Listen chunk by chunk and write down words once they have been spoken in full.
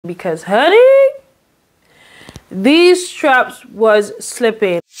because honey, these straps was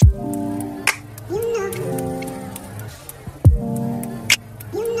slipping.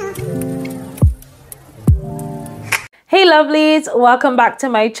 Hey lovelies, welcome back to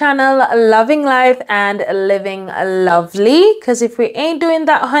my channel, Loving Life and Living Lovely. Because if we ain't doing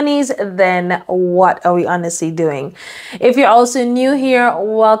that, honeys, then what are we honestly doing? If you're also new here,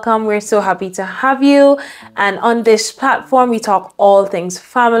 welcome. We're so happy to have you. And on this platform, we talk all things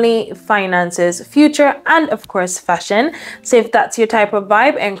family, finances, future, and of course, fashion. So if that's your type of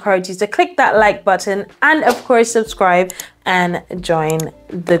vibe, I encourage you to click that like button and of course, subscribe and join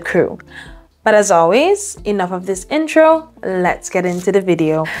the crew. But as always, enough of this intro, let's get into the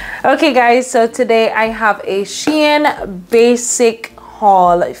video. Okay guys, so today I have a SHEIN basic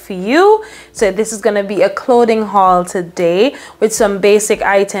haul for you. So this is gonna be a clothing haul today with some basic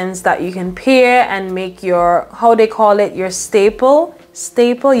items that you can pair and make your, how they call it, your staple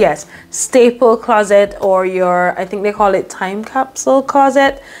closet, or your, I think they call it time capsule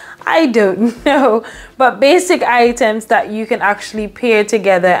closet. I don't know, but basic items that you can actually pair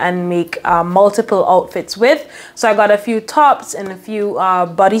together and make multiple outfits with. So I got a few tops and a few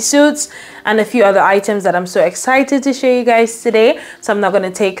bodysuits and a few other items that I'm so excited to show you guys today. So I'm not going to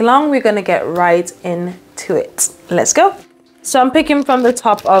take long. We're going to get right into it. Let's go. So I'm picking from the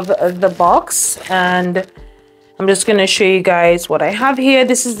top of the box and I'm just going to show you guys what I have here.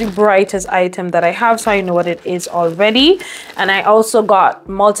 This is the brightest item that I have, so I know what it is already. And I also got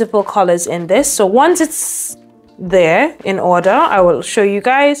multiple colors in this. So once it's there in order, I will show you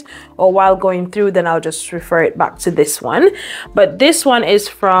guys, or while going through, then I'll just refer it back to this one. But this one is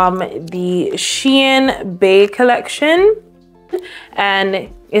from the SHEIN Bay collection. And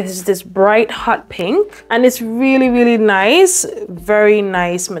it is this bright hot pink. And it's really, really nice. Very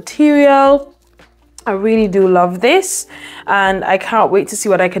nice material. I really do love this and I can't wait to see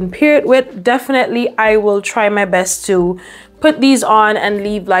what I can pair it with. Definitely, I will try my best to put these on and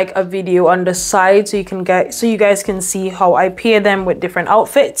leave like a video on the side so you guys can see how I pair them with different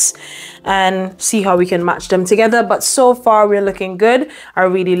outfits and see how we can match them together. But so far we're looking good. I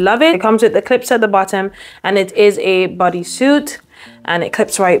really love it. It comes with the clips at the bottom and it is a bodysuit and it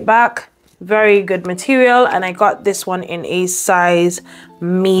clips right back. Very good material, and I got this one in a size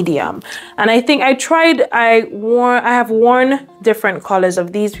medium. And I think I have worn different colors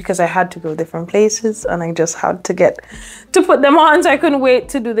of these because I had to go different places and I just had to put them on, so I couldn't wait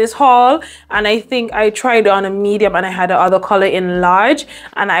to do this haul. And I think I tried on a medium and I had the other color in large,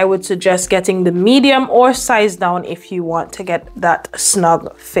 and I would suggest getting the medium or size down if you want to get that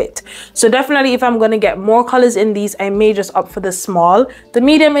snug fit. So definitely, if I'm going to get more colors in these, I may just opt for the small. The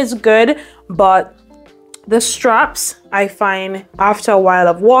medium is good, but the straps, I find after a while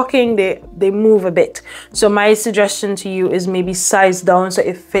of walking, they move a bit. So my suggestion to you is maybe size down so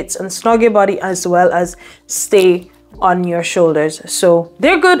it fits and snug your body as well as stay on your shoulders. So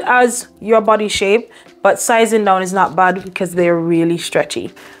they're good as your body shape, but sizing down is not bad because they're really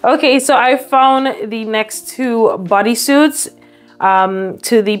stretchy. Okay, so I found the next two bodysuits.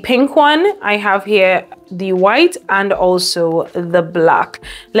 To the pink one, I have here the white and also the black.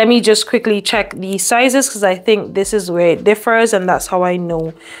 Let me just quickly check the sizes because I think this is where it differs and that's how I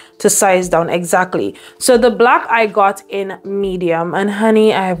know to size down exactly. So the black I got in medium, and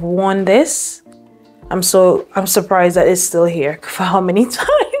honey, I have worn this. I'm surprised that it's still here. For how many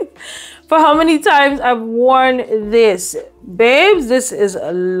times I've worn this, babes. This is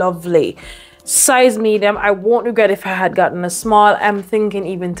lovely. Size medium. I won't regret if I had gotten a small. I'm thinking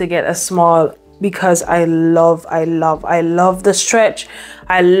even to get a small because I love the stretch.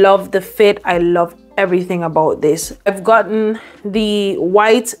 I love the fit. I love everything about this. I've gotten the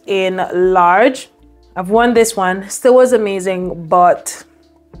white in large. I've worn this one. Still was amazing, but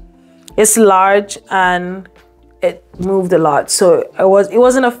it's large and it moved a lot, so it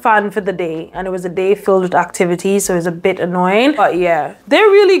wasn't a fun for the day, and it was a day filled with activities, so it was a bit annoying. But yeah, they're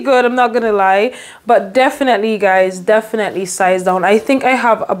really good, I'm not gonna lie. But definitely guys, definitely size down. I think I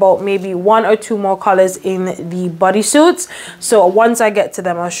have about maybe 1 or 2 more colors in the bodysuits, so once I get to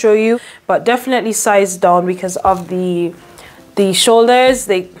them I'll show you. But definitely size down because of the shoulders,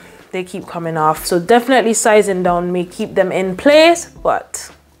 they keep coming off. So definitely sizing down may keep them in place,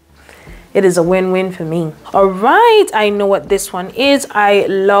 but it is a win-win for me. All right, I know what this one is. I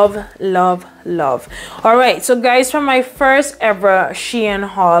love. All right, so guys, for my first ever SHEIN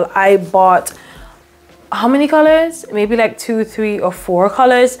haul, I bought how many colors? Maybe like 2, 3, or 4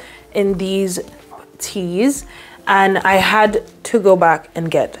 colors in these tees, and I had to go back and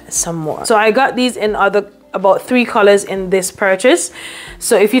get some more. So I got these in other about 3 colors in this purchase.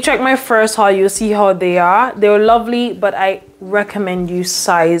 So if you check my first haul, you'll see how they are. They were lovely, but I recommend you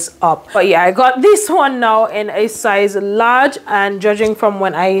size up. But yeah, I got this one now in a size large, and judging from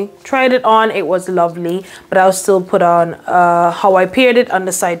when I tried it on, it was lovely. But I'll still put on how I paired it on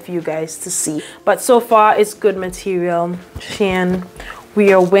the side for you guys to see. But so far it's good material. SHEIN,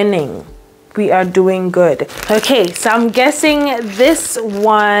 we are winning. We are doing good. Okay, so I'm guessing this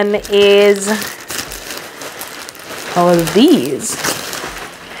one is all of these.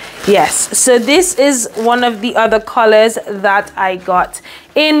 Yes, so this is one of the other colors that I got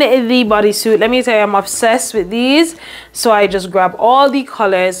in the bodysuit. Let me tell you, I'm obsessed with these. So I just grab all the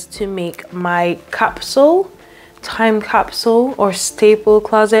colors to make my capsule, time capsule, or staple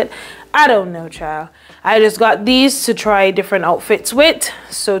closet. I don't know, child. I just got these to try different outfits with.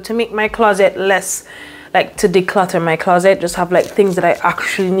 So to make my closet less, like to declutter my closet, just have like things that I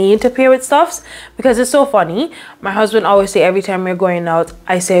actually need to pair with stuffs. Because it's so funny, my husband always say every time we're going out,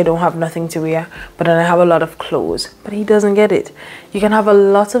 I say I don't have nothing to wear, but then I have a lot of clothes. But he doesn't get it. You can have a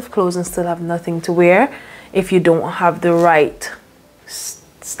lot of clothes and still have nothing to wear if you don't have the right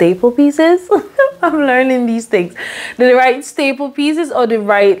staple pieces. I'm learning these things. The right staple pieces, or the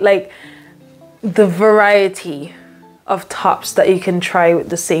right, like, the variety of tops that you can try with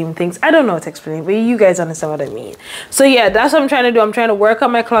the same things. I don't know how to explain it, but you guys understand what I mean. So yeah, that's what I'm trying to do. I'm trying to work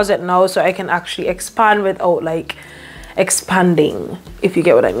on my closet now so I can actually expand without like expanding, if you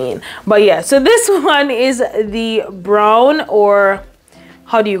get what I mean. But yeah, so this one is the brown, or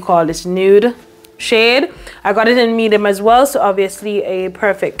how do you call this, nude shade. I got it in medium as well, so obviously a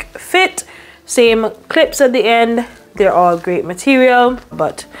perfect fit. Same clips at the end. They're all great material,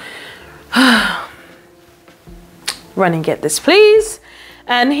 but run and get this, please.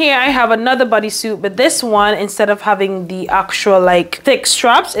 And here I have another bodysuit, but this one, instead of having the actual like thick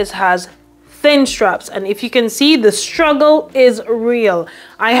straps, it has thin straps. And if you can see, the struggle is real.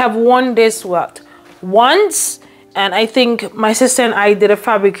 I have worn this once, and I think my sister and I did a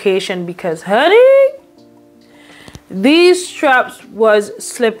fabrication because, honey, these straps was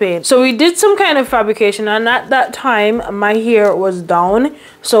slipping. So we did some kind of fabrication, and at that time my hair was down,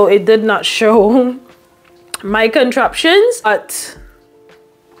 so it did not show my contraptions. But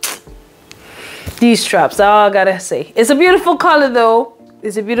these straps, all I gotta say, it's a beautiful color though.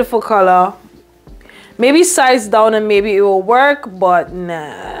 It's a beautiful color. Maybe size down and maybe it will work, but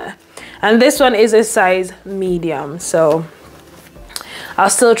nah. And this one is a size medium, so I'll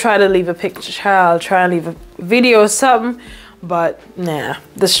still try to leave a picture. I'll try and leave a video or something, but nah,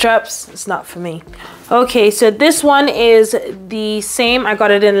 the straps, it's not for me. Okay, so this one is the same. I got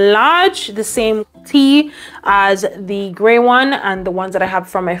it in large, the same tee as the gray one and the ones that I have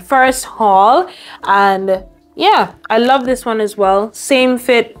from my first haul. And yeah, I love this one as well. Same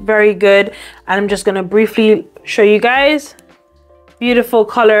fit, very good. And I'm just gonna briefly show you guys. Beautiful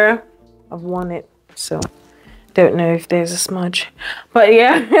color. I've worn it, so don't know if there's a smudge, but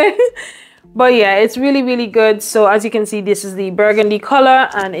yeah. But yeah, it's really, really good. So as you can see, this is the burgundy color,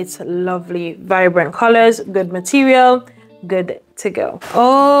 and it's lovely, vibrant colors, good material, good to go.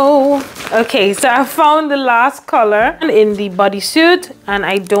 Oh, okay, so I found the last color in the bodysuit, and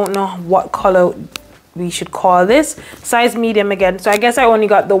I don't know what color we should call this. Size medium again, so I guess I only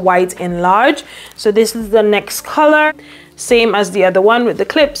got the white in large. So this is the next color, same as the other one with the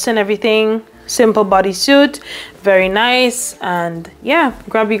clips and everything. Simple bodysuit, very nice. And yeah,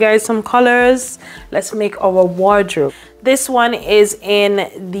 grab you guys some colors. Let's make our wardrobe. This one is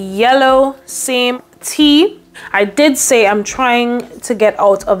in the yellow, same tee. I did say I'm trying to get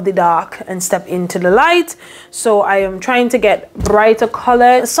out of the dark and step into the light, so I am trying to get brighter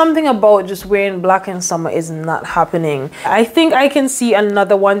color. Something about just wearing black in summer is not happening. I think I can see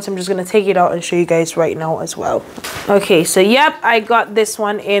another one, so I'm just gonna take it out and show you guys right now as well. Okay, so yep, I got this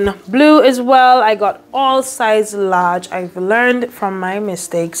one in blue as well. I got all size large. I've learned from my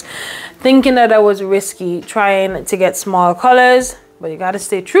mistakes, thinking that I was risky trying to get small colors, but you gotta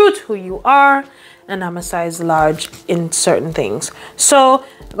stay true to who you are. And I'm a size large in certain things. So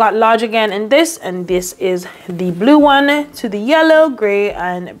I got large again in this, and this is the blue one to the yellow, gray,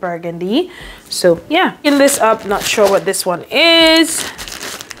 and burgundy. So yeah, in this up, not sure what this one is.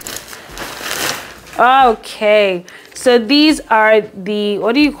 Okay, so these are the,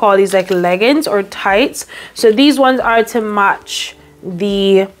 what do you call these, like leggings or tights? So these ones are to match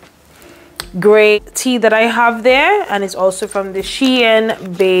the gray tee that I have there, and it's also from the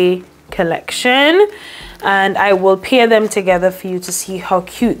SHEIN Bay collection, and I will pair them together for you to see how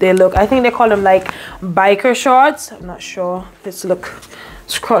cute they look. I think they call them like biker shorts. I'm not sure. This look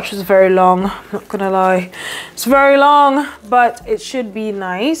This crotch is very long, I'm not gonna lie. It's very long, but it should be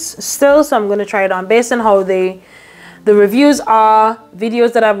nice still, so I'm gonna try it on based on how the reviews are,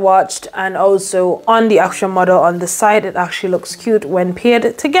 videos that I've watched, and also on the actual model on the side. It actually looks cute when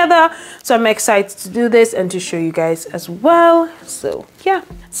paired together, so I'm excited to do this and to show you guys as well. So yeah,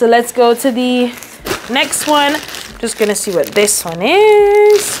 so let's go to the next one. Just gonna see what this one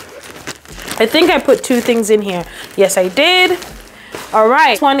is. I think I put 2 things in here. Yes, I did. All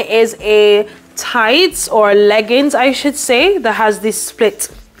right, this one is a tights or leggings, I should say, that has this split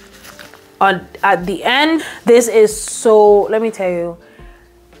on at the end. This is so, let me tell you,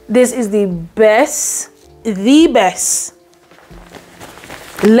 this is the best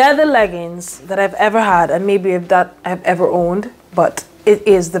leather leggings that I've ever had, and maybe if that I've ever owned, but it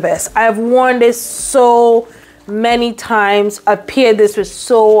is the best. I've worn this so many times. I paired this with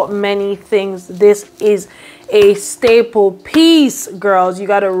so many things. This is a staple piece, girls. You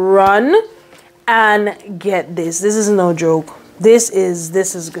gotta run and get this. This is no joke. This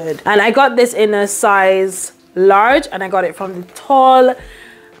is good. And I got this in a size large, and I got it from the tall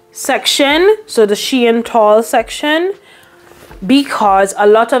section, so the SHEIN tall section, because a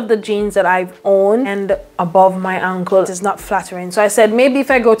lot of the jeans that I've owned and above my ankle is not flattering. So I said maybe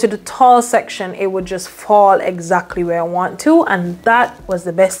if I go to the tall section, it would just fall exactly where I want to, and that was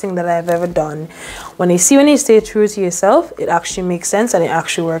the best thing that I've ever done. When you stay true to yourself, it actually makes sense and it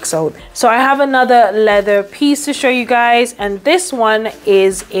actually works out. So I have another leather piece to show you guys, and this one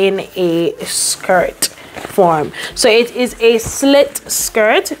is in a skirt form. So it is a slit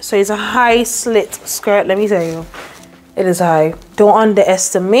skirt, so it's a high slit skirt. Let me tell you, it is high. Don't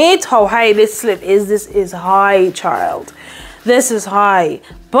underestimate how high this slit is. This is high, child. This is high,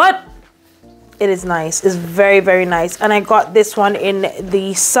 but it is nice. It's very, very nice. And I got this one in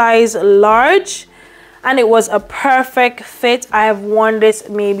the size large, and it was a perfect fit. I have worn this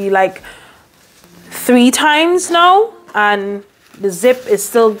maybe like 3 times now, and the zip is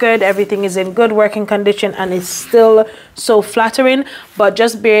still good. Everything is in good working condition, and it's still so flattering. But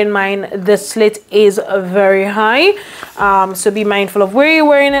just bear in mind, the slit is very high, so be mindful of where you're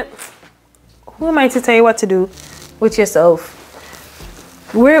wearing it. Who am I to tell you what to do with yourself?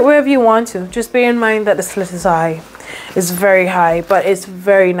 Wherever you want to, just bear in mind that the slit is high. It's very high, but it's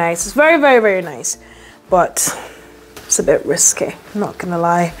very nice. It's very, very, very nice, but it's a bit risky, I'm not gonna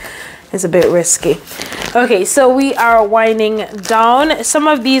lie. It's a bit risky. Okay, so we are winding down. Some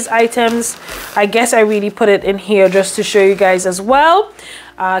of these items, I guess I really put it in here just to show you guys as well,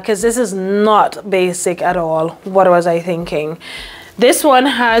 because this is not basic at all. What was I thinking? This one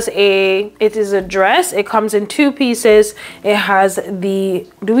has it is a dress. It comes in 2 pieces. It has the,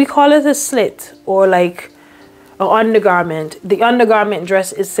 do we call it a slit or like an undergarment? The undergarment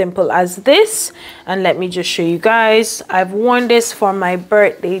dress is simple as this, and let me just show you guys. I've worn this for my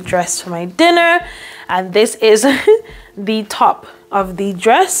birthday dress for my dinner, and this is the top of the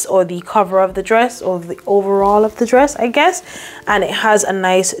dress, or the cover of the dress, or the overall of the dress, I guess. And it has a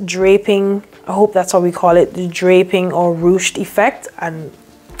nice draping, I hope that's how we call it, the draping or ruched effect. And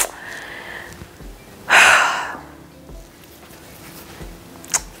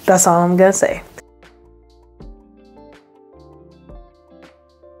that's all I'm gonna say.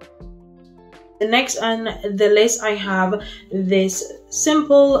 The next on the list, I have this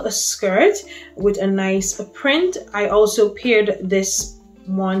simple skirt with a nice print. I also paired this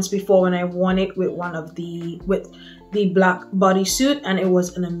once before when I worn it with the black bodysuit, and it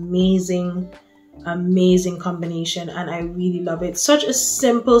was an amazing combination, and I really love it. Such a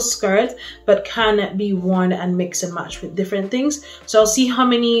simple skirt, but can be worn and mix and match with different things. So I'll see how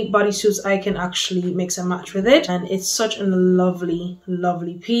many bodysuits I can actually mix and match with it, and it's such a lovely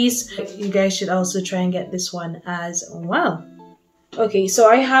piece. You guys should also try and get this one as well. Okay, so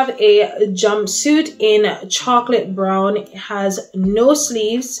I have a jumpsuit in chocolate brown. It has no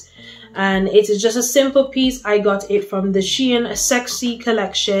sleeves, and it is just a simple piece. I got it from the SHEIN Sexy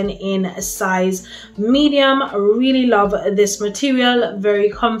collection in a size medium. I really love this material, very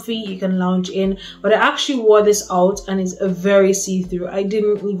comfy, you can lounge in. But I actually wore this out, and it's a very see-through. I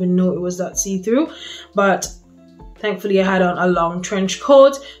didn't even know it was that see-through, but thankfully I had on a long trench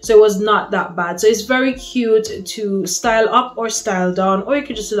coat, so it was not that bad. So it's very cute to style up or style down, or you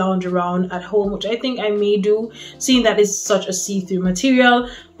could just lounge around at home, which I think I may do, seeing that it's such a see-through material.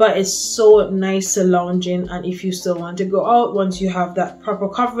 But it's so nice to lounge in, and if you still want to go out once you have that proper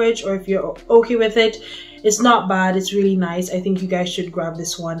coverage, or if you're okay with it, it's not bad. It's really nice. I think you guys should grab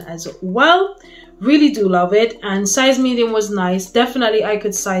this one as well. Really do love it. And size medium was nice. Definitely I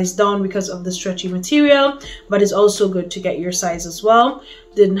could size down because of the stretchy material, but it's also good to get your size as well.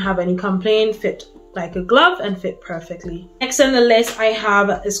 Didn't have any complaint, fit like a glove and fit perfectly. Next on the list I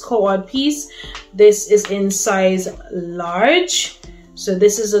have this cord piece. This is in size large. So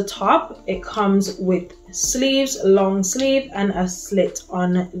this is a top. It comes with sleeves, long sleeve, and a slit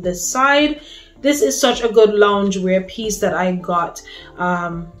on the side. This is such a good loungewear piece that I got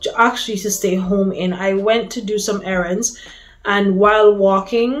actually to stay home in. I went to do some errands, and while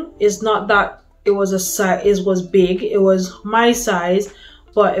walking, it's not that it was a size, it was big, it was my size,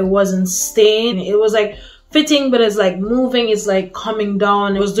 but it wasn't staying. It was like fitting, but it's like moving, it's like coming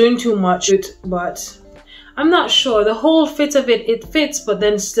down. It was doing too much, but I'm not sure. The whole fit of it, it fits, but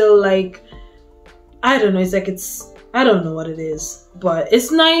then still like, I don't know, it's like I don't know what it is, but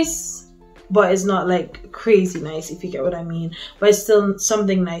it's nice. But it's not like crazy nice, if you get what I mean. But it's still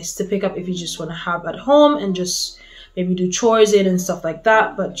something nice to pick up if you just want to have at home and just maybe do chores in and stuff like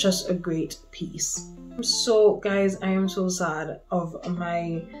that. But just a great piece. So guys, I am so sad of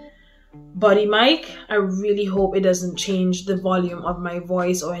my buddy mic. I really hope it doesn't change the volume of my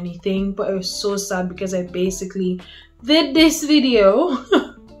voice or anything. But I was so sad because I basically did this video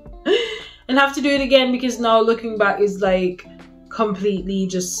and have to do it again because now looking back is like completely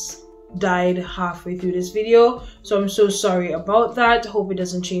just died halfway through this video. So I'm so sorry about that. Hope it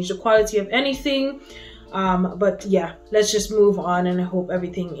doesn't change the quality of anything. But yeah, let's just move on, and I hope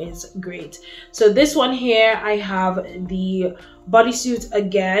everything is great. So this one here, I have the bodysuit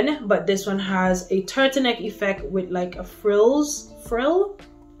again, but this one has a turtleneck effect with like a frill,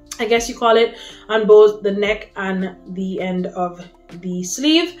 I guess you call it, on both the neck and the end of the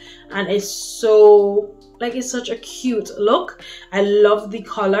sleeve. And it's so like, it's such a cute look. I love the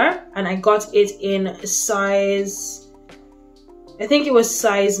color, and I got it in size, I think it was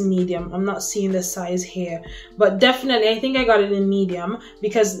size medium. I'm not seeing the size here, but definitely I think I got it in medium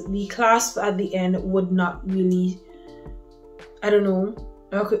because the clasp at the end would not really, I don't know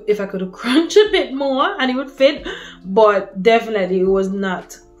if I could have crunched a bit more and it would fit, but definitely it was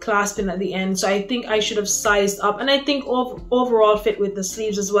not clasping at the end. So I think I should have sized up, and I think overall fit with the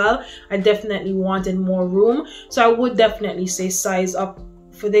sleeves as well. I definitely wanted more room, so I would definitely say size up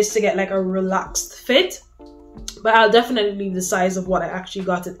for this to get like a relaxed fit. But I'll definitely leave the size of what I actually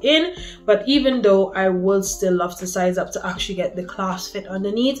got it in. But even though I would still love to size up to actually get the clasp fit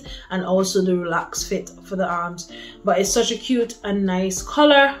underneath and also the relaxed fit for the arms. But it's such a cute and nice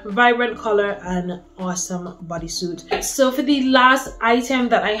color, vibrant color, and awesome bodysuit. So for the last item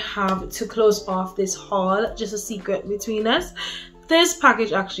that I have to close off this haul, just a secret between us, this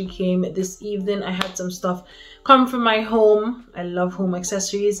package actually came this evening. I had some stuff come from my home. I love home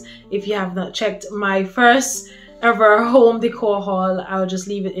accessories. If you have not checked my first ever home decor haul, I'll just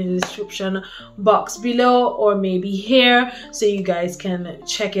leave it in the description box below or maybe here, so you guys can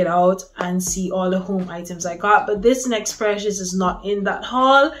check it out and see all the home items I got. But this next purchase is not in that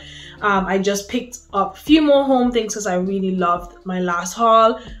haul. I just picked up a few more home things because I really loved my last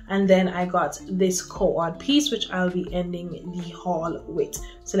haul, and then I got this cord piece which I'll be ending the haul with.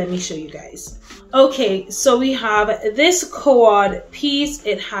 So let me show you guys. Okay, so we have this cord piece.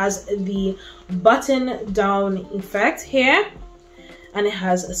 It has the button down effect here, and it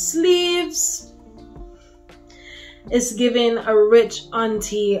has sleeves. It's giving a rich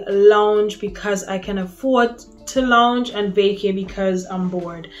auntie lounge because I can afford to lounge, and vacay because I'm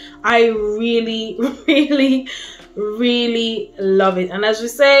bored. I really love it, and as we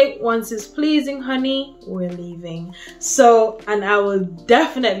say, once it's pleasing, honey, we're leaving. So, and I will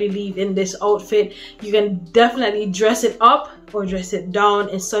definitely leave in this outfit. You can definitely dress it up or dress it down.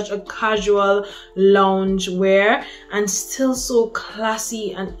 It's such a casual lounge wear and still so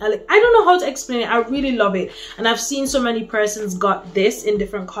classy and elegant. I don't know how to explain it. I really love it, and I've seen so many persons got this in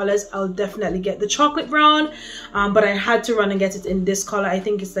different colors. I'll definitely get the chocolate brown, but I had to run and get it in this color. I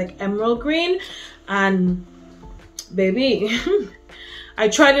think it's like emerald green, and baby I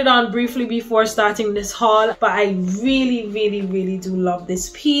tried it on briefly before starting this haul, but I really do love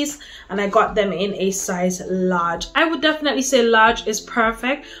this piece, and I got them in a size large. I would definitely say large is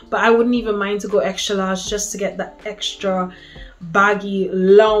perfect, but I wouldn't even mind to go extra large just to get that extra baggy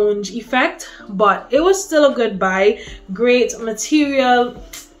lounge effect. But it was still a good buy. Great material.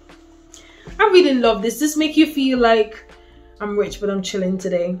 I really love this. This make you feel like I'm rich but I'm chilling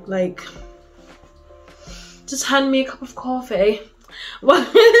today. Like, just hand me a cup of coffee. Well,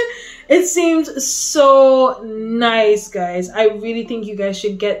 it seems so nice, guys. I really think you guys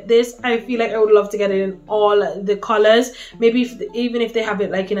should get this. I feel like I would love to get it in all the colors. Maybe even if they have it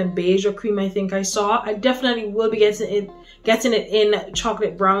like in a beige or cream, I think I saw. I definitely will be getting it in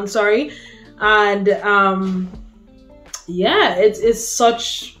chocolate brown, sorry. And yeah, it's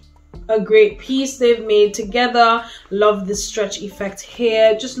such a great piece they've made together. Love the stretch effect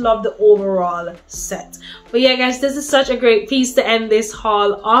here, just love the overall set. But yeah guys, this is such a great piece to end this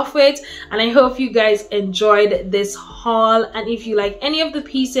haul off with, and I hope you guys enjoyed this haul. And if you like any of the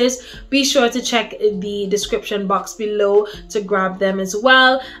pieces, be sure to check the description box below to grab them as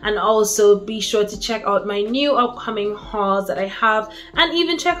well, and also be sure to check out my new upcoming hauls that I have, and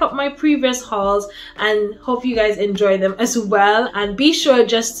even check out my previous hauls, and hope you guys enjoy them as well. And be sure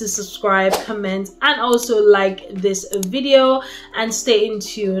just to subscribe, comment, and also like this video, and stay in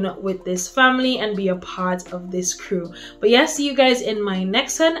tune with this family and be a part of this crew. But yeah, see you guys in my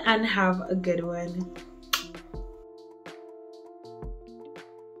next one, and have a good one.